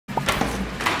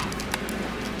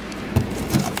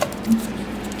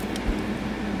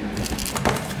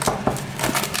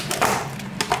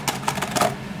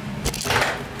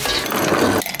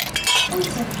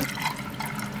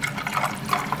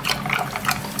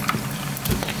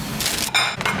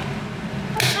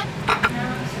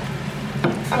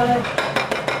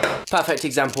Perfect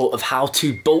example of how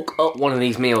to bulk up one of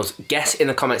these meals. Guess in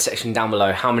the comment section down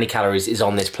below how many calories is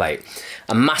on this plate.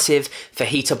 A massive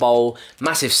fajita bowl,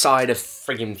 massive side of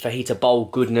friggin' fajita bowl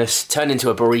goodness turned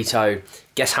into a burrito.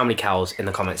 Guess how many calories in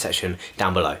the comment section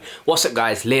down below. What's up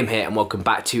guys, Liam here and welcome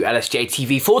back to LSJ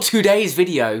TV. For today's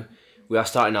video, we are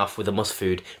starting off with a must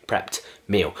food prepped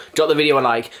meal. Drop the video a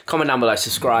like, comment down below,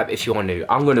 subscribe if you are new.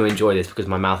 I'm going to enjoy this because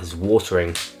my mouth is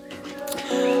watering.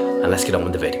 And let's get on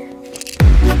with the video.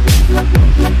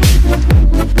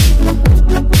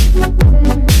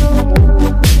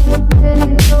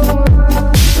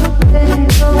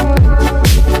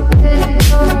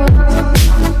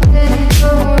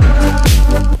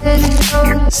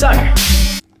 So,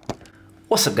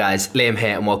 what's up guys, Liam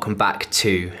here and welcome back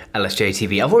to LSJ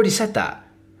TV. I've already said that.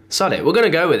 Sod it, we're gonna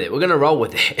go with it, we're gonna roll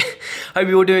with it. Hope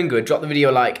you're all doing good. Drop the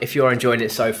video a like if you're enjoying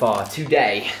it so far.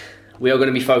 Today, we are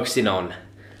gonna be focusing on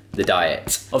the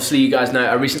diet. Obviously you guys know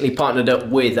I recently partnered up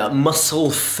with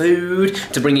Muscle Food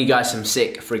to bring you guys some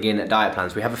sick friggin' diet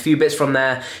plans. We have a few bits from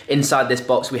there. Inside this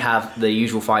box we have the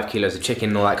usual 5 kilos of chicken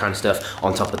and all that kind of stuff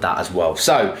on top of that as well.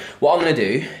 So what I'm gonna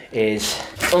do is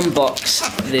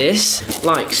unbox this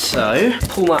like so.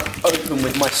 Pull that open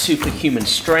with my superhuman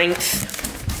strength.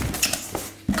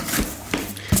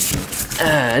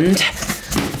 And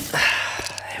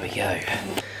there we go.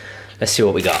 Let's see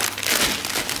what we got.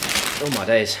 Oh my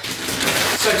days.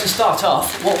 So to start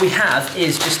off, what we have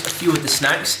is just a few of the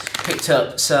snacks. Picked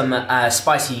up some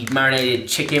spicy marinated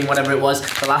chicken, whatever it was.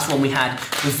 The last one we had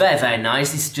was very, very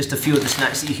nice. This is just a few of the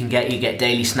snacks that you can get. You get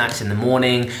daily snacks in the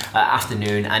morning,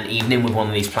 afternoon and evening with one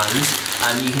of these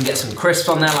plans. You can get some crisps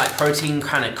on there, like protein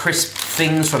kind of crisp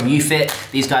things from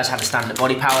Lsjfitness. These guys have a stand-up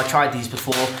body power. Tried these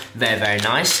before, very, very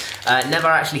nice. Never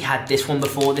actually had this one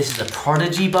before. This is a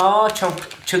Prodigy bar,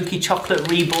 chunky chocolate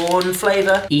reborn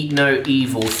flavor. Eat no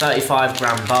evil, 35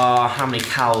 gram bar. How many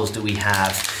calories do we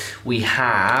have? We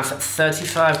have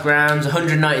 35 grams,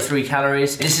 193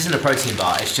 calories. This isn't a protein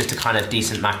bar, it's just a kind of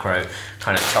decent macro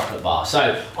kind of chocolate bar.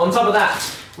 So on top of that,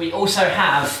 we also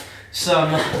have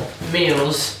some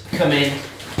meals coming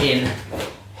in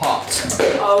hot.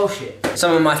 Oh shit.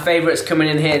 Some of my favorites coming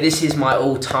in here. This is my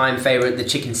all-time favorite, the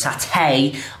chicken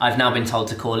satay. I've now been told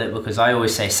to call it because I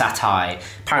always say satay.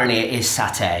 Apparently it is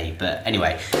satay, but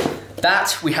anyway.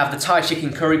 That, we have the Thai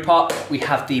chicken curry pot, we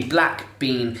have the black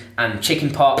bean and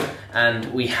chicken pot,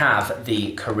 and we have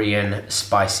the Korean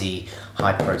spicy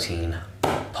high protein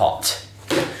pot.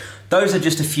 Those are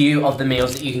just a few of the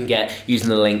meals that you can get using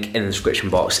the link in the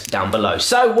description box down below.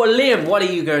 So, well, Liam, what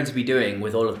are you going to be doing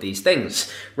with all of these things?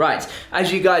 Right,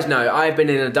 as you guys know, I've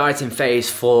been in a dieting phase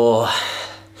for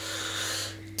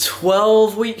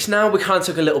 12 weeks now. We kind of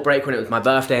took a little break when it was my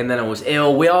birthday and then I was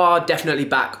ill. We are definitely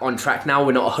back on track now.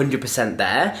 We're not 100%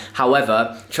 there.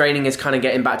 However, training is kind of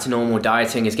getting back to normal,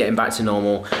 dieting is getting back to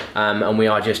normal, and we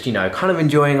are just, you know, kind of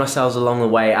enjoying ourselves along the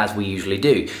way as we usually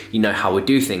do. You know how we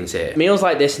do things here. Meals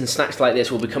like this and snacks like this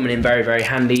will be coming in very, very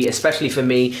handy, especially for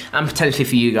me and potentially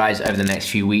for you guys over the next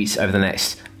few weeks, over the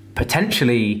next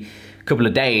potentially couple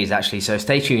of days actually, so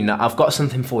stay tuned. I've got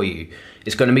something for you.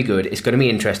 It's going to be good, it's going to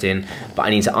be interesting, but I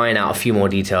need to iron out a few more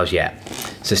details yet.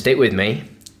 So stick with me,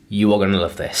 you are going to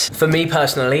love this. For me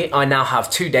personally, I now have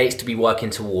 2 dates to be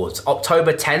working towards.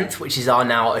 October 10th, which is our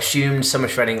now assumed summer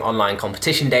shredding online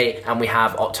competition date, and we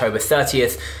have October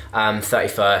 30th,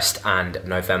 31st and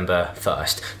November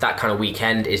 1st. That kind of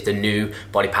weekend is the new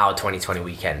Body Power 2020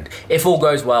 weekend. If all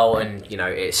goes well and you know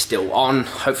it's still on,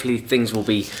 hopefully things will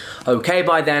be okay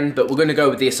by then, but we're going to go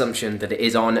with the assumption that it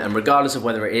is on, and regardless of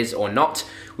whether it is or not,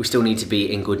 we still need to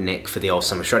be in good nick for the old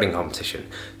summer shredding competition.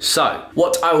 So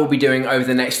what I will be doing over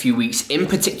the next few weeks in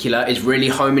particular is really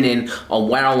homing in on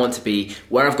where I want to be,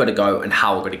 where I've got to go and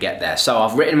how I'm going to get there. So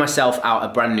I've written myself out a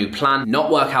brand new plan,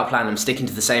 not workout plan. I'm sticking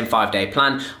to the same 5-day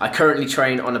plan. I currently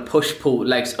train on a push, pull,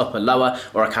 legs, upper, lower,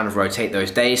 or I kind of rotate those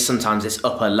days. Sometimes it's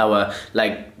upper, lower,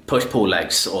 leg, push, pull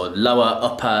legs, or lower,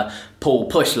 upper, pull,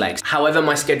 push legs. However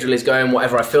my schedule is going,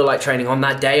 whatever I feel like training on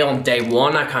that day, on day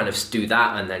one, I kind of do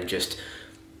that and then just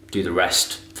do the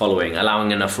rest following,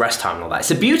 allowing enough rest time and all that. It's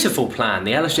a beautiful plan,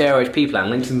 the LSJOHP plan,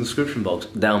 linked in the description box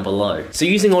down below. So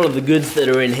using all of the goods that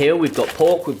are in here, we've got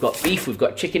pork, we've got beef, we've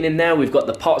got chicken in there, we've got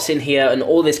the pots in here, and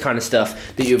all this kind of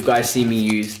stuff that you guys have seen me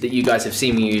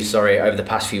use, over the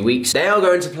past few weeks. They are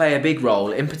going to play a big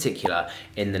role, in particular,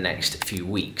 in the next few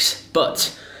weeks.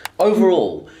 But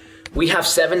overall, We have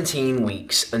 17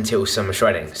 weeks until summer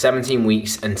shredding, 17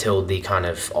 weeks until the kind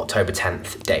of October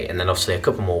 10th date, and then obviously a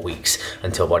couple more weeks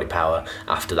until body power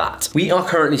after that. We are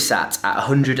currently sat at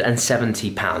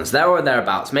 170 pounds, there or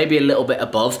thereabouts, maybe a little bit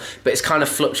above, but it's kind of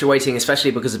fluctuating,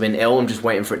 especially because I've been ill. I'm just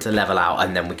waiting for it to level out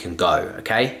and then we can go,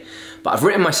 okay? But I've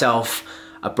written myself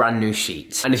a brand new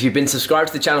sheet. And if you've been subscribed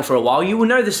to the channel for a while, you will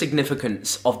know the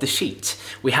significance of the sheet.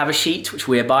 We have a sheet which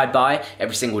we abide by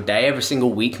every single day, every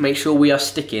single week, make sure we are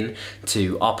sticking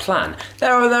to our plan.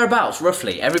 There or thereabouts,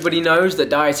 roughly. Everybody knows that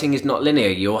dieting is not linear.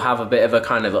 You'll have a bit of a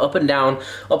kind of up and down,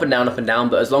 up and down, up and down,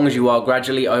 but as long as you are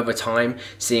gradually over time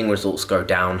seeing results go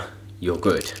down, you're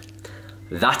good.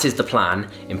 That is the plan,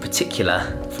 in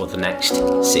particular, for the next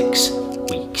 6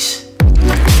 weeks.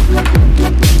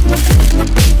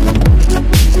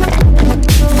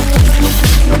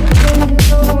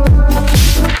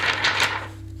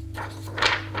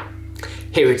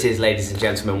 Here it is, ladies and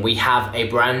gentlemen. We have a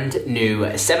brand new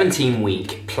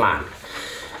 17-week plan.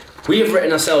 We have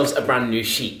written ourselves a brand new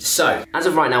sheet. So, as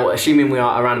of right now, assuming we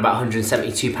are around about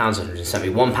 172 pounds,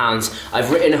 171 pounds,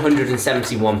 I've written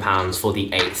 171 pounds for the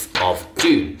 8th of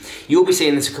June. You'll be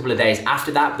seeing this a couple of days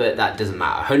after that, but that doesn't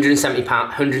matter.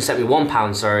 171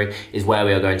 pounds, sorry, is where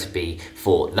we are going to be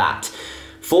for that.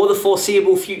 For the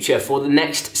foreseeable future, for the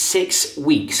next 6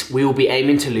 weeks, we will be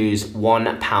aiming to lose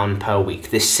 £1 per week.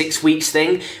 This 6 weeks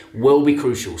thing will be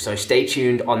crucial, so stay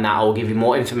tuned on that. I will give you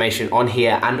more information on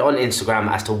here and on Instagram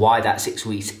as to why that 6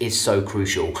 weeks is so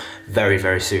crucial very,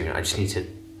 very soon. I just need to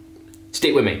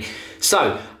stick with me.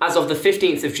 So, as of the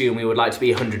 15th of June, we would like to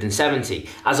be 170.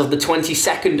 As of the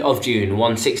 22nd of June,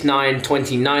 169.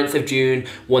 29th of June,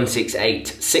 168.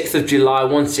 6th of July,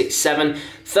 167.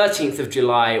 13th of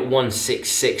July,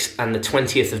 166. And the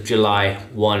 20th of July,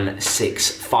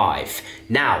 165.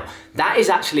 Now, that is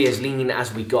actually as lean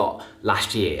as we got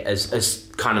last year.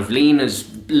 As kind of lean, as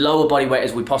lower body weight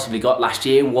as we possibly got last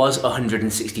year was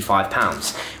 165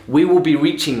 pounds. We will be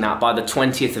reaching that by the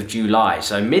 20th of July.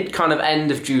 So mid kind of end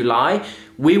of July,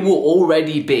 we will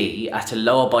already be at a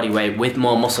lower body weight with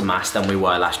more muscle mass than we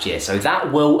were last year. So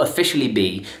that will officially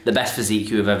be the best physique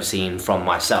you have ever seen from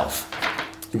myself,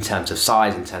 in terms of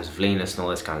size, in terms of leanness and all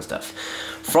this kind of stuff.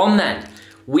 From then,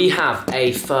 we have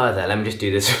a further, let me just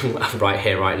do this right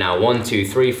here, right now. 1, 2,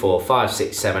 3, 4, 5,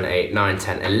 6, 7, 8, 9,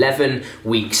 10, 11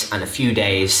 weeks and a few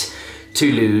days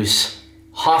to lose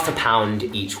 £0.5 pound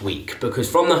each week. Because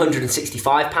from the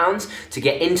 165 pounds to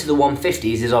get into the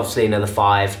 150s is obviously another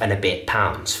 5 and a bit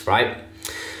pounds, right?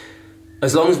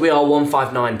 As long as we are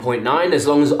 159.9, as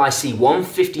long as I see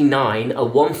 159, a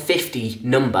 150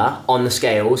 number on the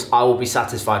scales, I will be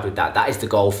satisfied with that. That is the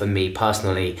goal for me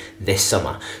personally this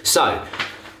summer. So,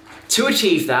 to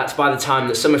achieve that, by the time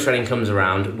that summer shredding comes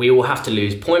around, we will have to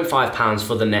lose 0.5 pounds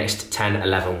for the next 10,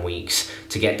 11 weeks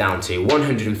to get down to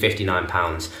 159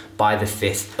 pounds by the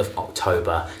 5th of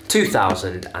October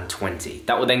 2020.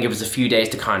 That will then give us a few days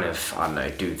to kind of, I don't know,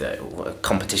 do the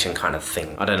competition kind of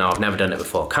thing. I don't know, I've never done it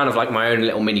before. Kind of like my own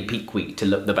little mini peak week to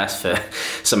look the best for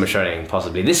summer shredding,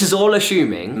 possibly. This is all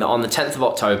assuming that on the 10th of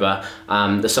October,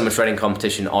 the summer shredding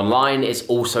competition online is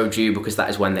also due, because that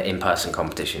is when the in-person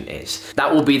competition is.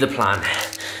 That will be the plan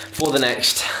for the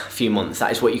next few months.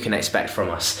 That is what you can expect from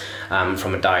us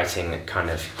from a dieting kind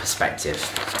of perspective.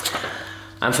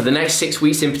 And for the next 6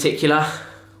 weeks in particular,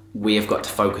 we have got to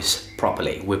focus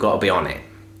properly. We've got to be on it,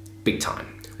 big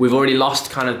time. We've already lost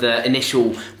kind of the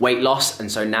initial weight loss,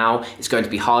 and so now it's going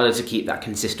to be harder to keep that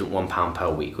consistent £1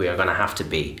 per week. We are going to have to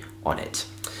be on it.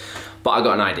 But I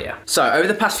got an idea. So over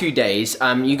the past few days,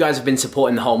 you guys have been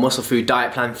supporting the whole muscle food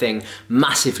diet plan thing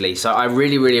massively. So I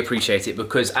really, really appreciate it,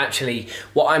 because actually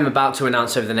what I'm about to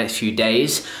announce over the next few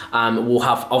days will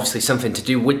have obviously something to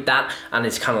do with that. And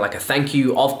it's kind of like a thank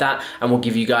you of that. And we'll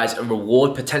give you guys a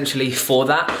reward potentially for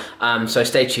that. So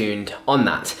stay tuned on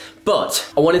that.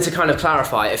 But I wanted to kind of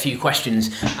clarify a few questions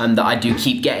that I do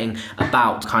keep getting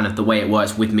about kind of the way it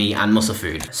works with me and Muscle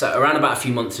Food. So around about a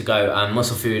few months ago,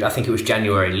 Muscle Food, I think it was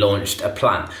January, launched a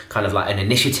plan, kind of like an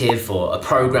initiative or a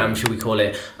program, should we call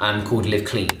it, called Live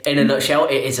Clean. In a nutshell,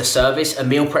 it is a service, a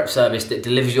meal prep service that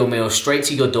delivers your meals straight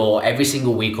to your door every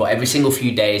single week or every single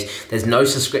few days. There's no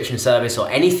subscription service or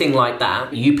anything like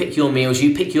that. You pick your meals,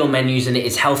 you pick your menus, and it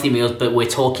is healthy meals, but we're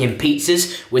talking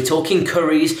pizzas, we're talking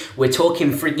curries, we're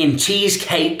talking friggin'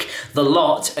 cheesecake, the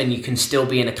lot, and you can still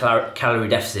be in a calorie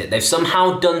deficit. They've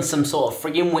somehow done some sort of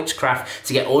friggin' witchcraft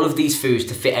to get all of these foods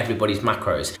to fit everybody's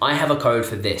macros. I have a code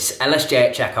for this, LSJ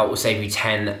at checkout will save you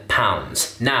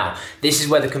 £10. Now, this is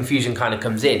where the confusion kind of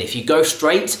comes in. If you go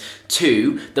straight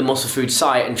to the Muscle Food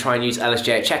site and try and use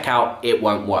LSJ at checkout, it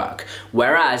won't work.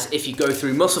 Whereas if you go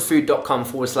through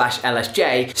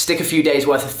musclefood.com/LSJ, stick a few days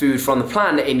worth of food from the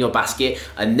plan in your basket,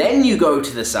 and then you go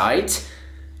to the site,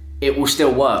 it will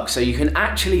still work. So you can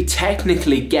actually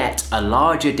technically get a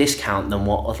larger discount than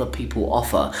what other people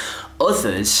offer.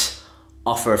 Others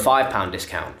offer a £5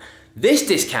 discount. This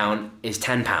discount is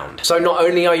 £10. So not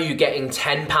only are you getting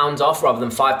 £10 off rather than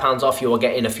 £5 off, you are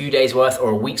getting a few days worth or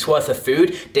a week's worth of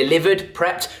food delivered,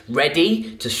 prepped,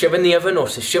 ready to shove in the oven or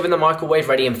to shove in the microwave,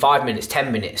 ready in 5 minutes,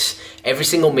 10 minutes. Every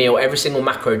single meal, every single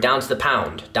macro, down to the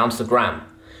pound, down to the gram,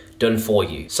 done for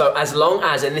you. So as long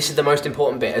as, and this is the most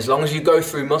important bit, as long as you go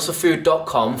through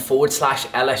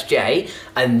musclefood.com/LSJ,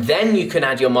 and then you can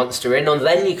add your monster in, or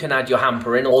then you can add your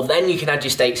hamper in, or then you can add your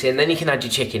steaks in, then you can add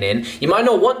your chicken in. You might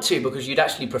not want to because you'd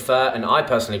actually prefer, and I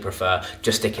personally prefer,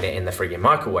 just sticking it in the friggin'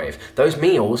 microwave. Those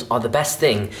meals are the best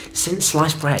thing since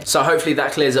sliced bread. So hopefully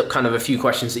that clears up kind of a few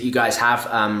questions that you guys have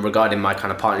regarding my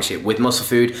kind of partnership with Muscle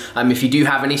Food. If you do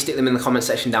have any, stick them in the comment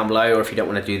section down below, or if you don't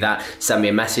want to do that, send me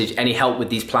a message. Any help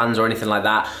with these plans or anything like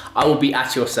that, I will be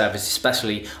at your service,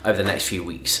 especially over the next few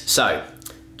weeks. So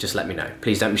just let me know.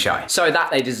 Please don't be shy. So that,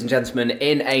 ladies and gentlemen,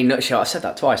 in a nutshell, I said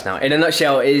that twice now, in a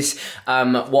nutshell is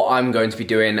what I'm going to be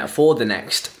doing for the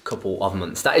next couple of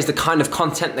months. That is the kind of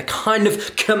content, the kind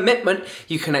of commitment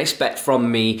you can expect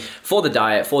from me for the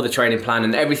diet, for the training plan,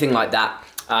 and everything like that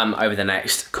over the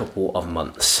next couple of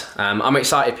months. I'm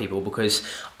excited, people, because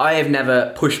I have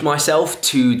never pushed myself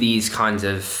to these kinds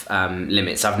of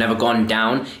limits. I've never gone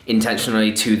down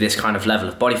intentionally to this kind of level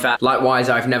of body fat. Likewise,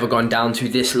 I've never gone down to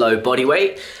this low body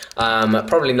weight.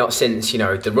 Probably not since, you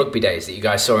know, the rugby days that you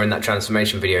guys saw in that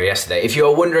transformation video yesterday. If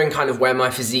you're wondering kind of where my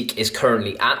physique is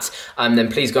currently at, then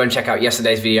please go and check out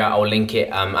yesterday's video. I'll link it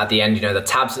at the end. You know, the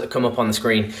tabs that come up on the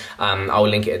screen, I'll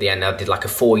link it at the end. I did like a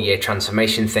 4-year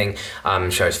transformation thing,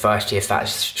 shows first year fat,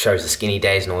 shows the skinny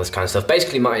days and all this kind of stuff.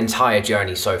 Basically my entire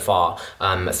journey so far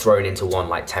thrown into one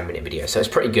like 10-minute video. So it's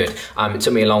pretty good. It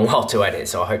took me a long while to edit,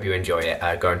 so I hope you enjoy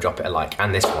it. Go and drop it a like,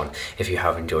 and this one if you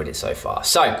have enjoyed it so far.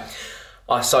 So,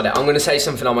 I'm going to say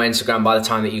something on my Instagram by the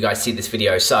time that you guys see this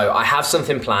video. So I have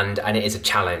something planned, and it is a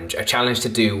challenge to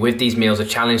do with these meals, a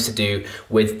challenge to do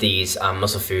with these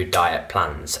Muscle Food diet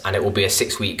plans. And it will be a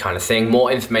 6-week kind of thing.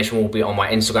 More information will be on my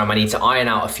Instagram. I need to iron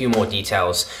out a few more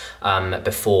details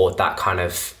before that kind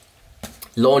of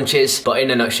launches. But in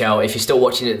a nutshell, if you're still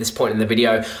watching at this point in the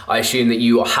video, I assume that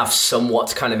you have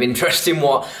somewhat kind of interest in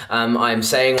what I'm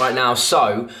saying right now.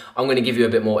 So I'm going to give you a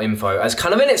bit more info as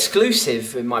kind of an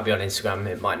exclusive. It might be on Instagram,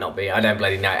 it might not be, I don't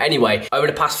bloody know. Anyway, over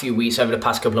the past few weeks, over the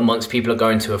past couple of months, people are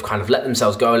going to have kind of let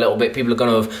themselves go a little bit. People are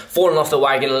going to have fallen off the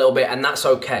wagon a little bit, and that's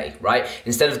okay, right?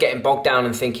 Instead of getting bogged down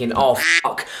and thinking, oh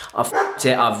fuck, I've f***ed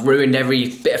it, I've ruined every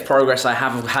bit of progress I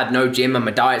have, I've had no gym and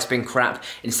my diet's been crap.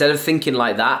 Instead of thinking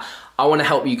like that, I want to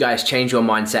help you guys change your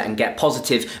mindset and get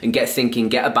positive and get thinking,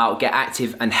 get about, get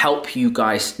active, and help you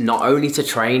guys not only to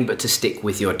train, but to stick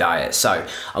with your diet. So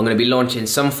I'm going to be launching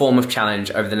some form of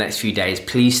challenge over the next few days.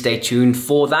 Please stay tuned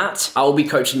for that. I will be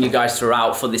coaching you guys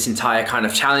throughout for this entire kind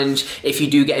of challenge. If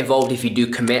you do get involved, if you do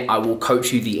commit, I will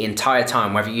coach you the entire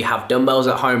time, whether you have dumbbells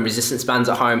at home, resistance bands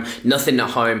at home, nothing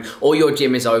at home, or your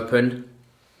gym is open.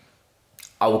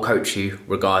 I will coach you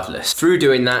regardless. Through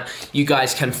doing that, you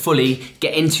guys can fully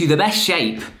get into the best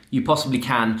shape you possibly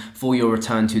can for your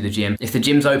return to the gym. If the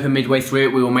gym's open midway through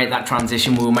it, we will make that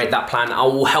transition, we will make that plan. I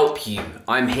will help you.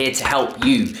 I'm here to help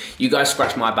you. You guys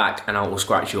scratch my back and I will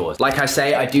scratch yours. Like I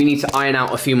say, I do need to iron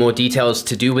out a few more details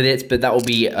to do with it, but that will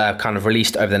be kind of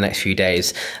released over the next few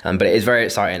days. But it is very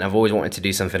exciting. I've always wanted to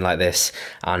do something like this,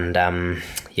 and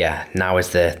yeah, now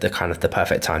is the kind of the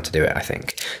perfect time to do it, I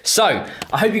think. So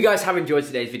I hope you guys have enjoyed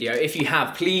today's video. If you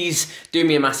have, please do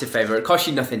me a massive favor. It costs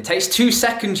you nothing. It takes 2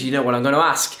 seconds. You know what I'm going to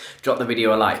ask. Drop the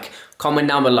video a like, comment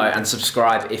down below, and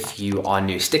subscribe if you are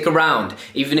new. Stick around.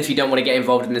 Even if you don't want to get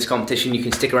involved in this competition, you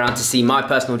can stick around to see my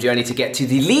personal journey to get to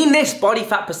the leanest body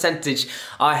fat percentage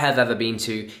I have ever been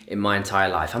to in my entire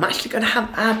life. I'm actually going to have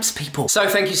abs, people. So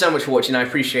thank you so much for watching. I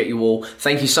appreciate you all.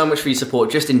 Thank you so much for your support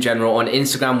just in general on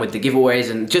Instagram with the giveaways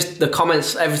and just the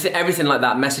comments, everything like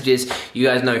that, messages. You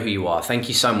guys know who you are. Thank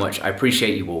you so much. I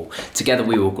appreciate you all. Together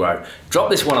we will grow.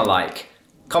 Drop this one a like,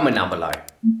 comment down below.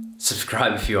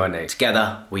 Subscribe if you are new.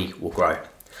 Together, we will grow.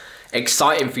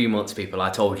 Exciting few months, people, I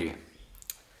told you.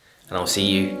 And I'll see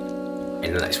you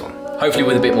in the next one. Hopefully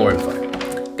with a bit more info.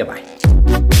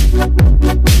 Goodbye.